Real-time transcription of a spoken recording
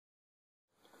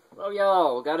Oh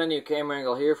y'all, got a new camera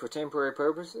angle here for temporary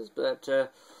purposes, but I'm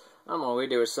gonna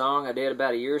redo a song I did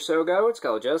about a year or so ago. It's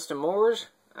called Justin Moore's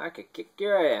I Could Kick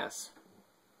Your Ass.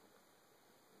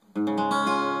 You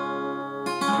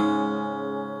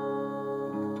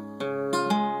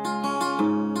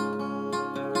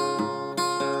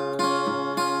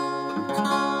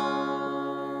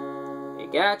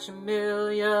got your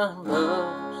million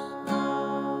loves,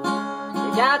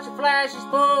 you got your flashy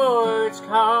sports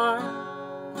car,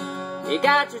 you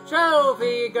got your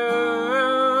trophy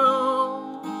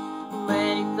girl,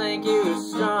 man, you think you're a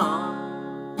star.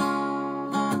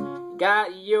 You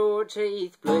got your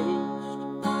teeth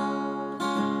bleached,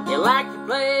 you like to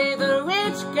play the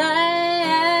rich game,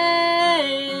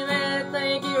 and you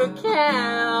think you're a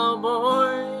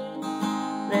cowboy,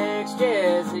 next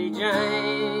Jesse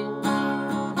James.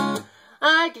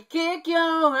 I could kick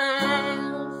your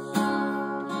ass,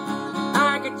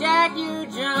 I could jack you,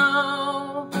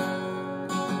 Joe,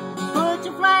 put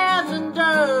your flats in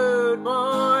dirt,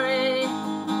 boy,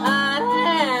 I'd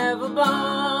have a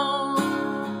ball.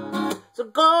 So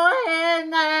go ahead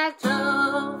and act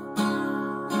tough,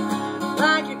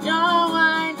 like your John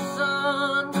Wayne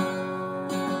son,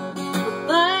 but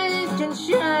things can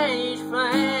change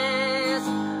fast.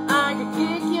 I could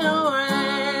kick your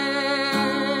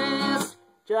ass,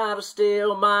 try to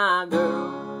steal my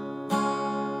girl,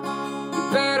 you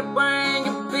better bring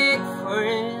your big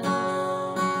friend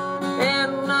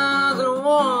and another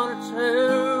one or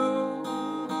two,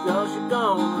 'cause you're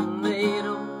gonna need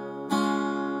them.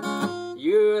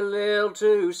 You're a little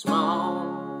too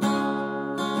small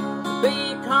to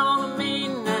be calling me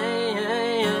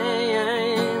names.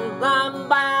 I'm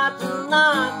about to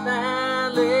knock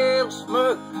that little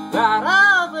smirk right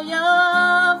off of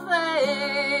your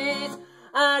face.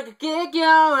 I could kick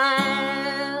your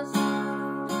ass,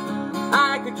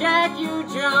 I could jack you,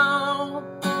 Joe,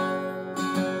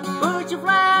 put your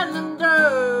flat in the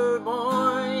dirt,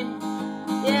 boy,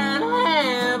 yeah, and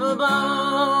have a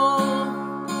ball.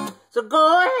 So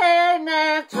go ahead and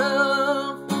act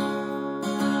tough,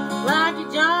 like your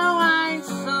John Wayne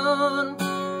son,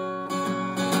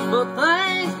 but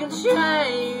things can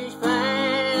change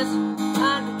fast.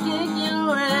 I could kick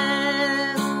your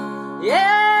ass,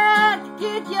 yeah, I could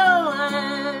kick your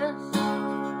ass,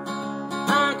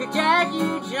 I could jack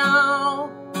you, Joe,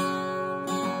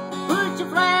 put your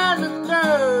flat in the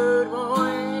dirt,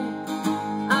 boy,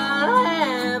 I'd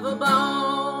have a ball.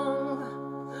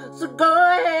 So go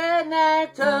ahead and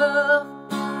act tough,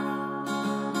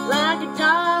 like a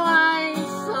John Wayne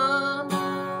son,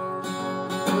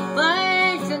 but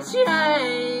things can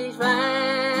change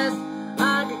fast. I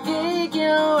could kick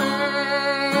your ass,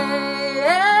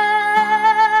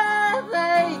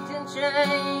 things can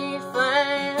change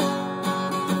fast.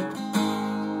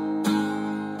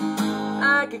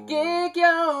 I could kick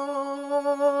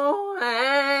your ass.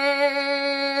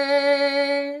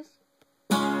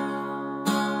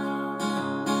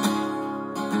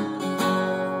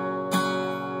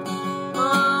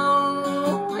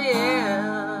 Oh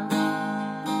yeah,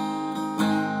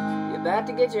 you're about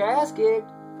to get your ass kicked.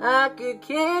 I could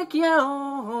kick your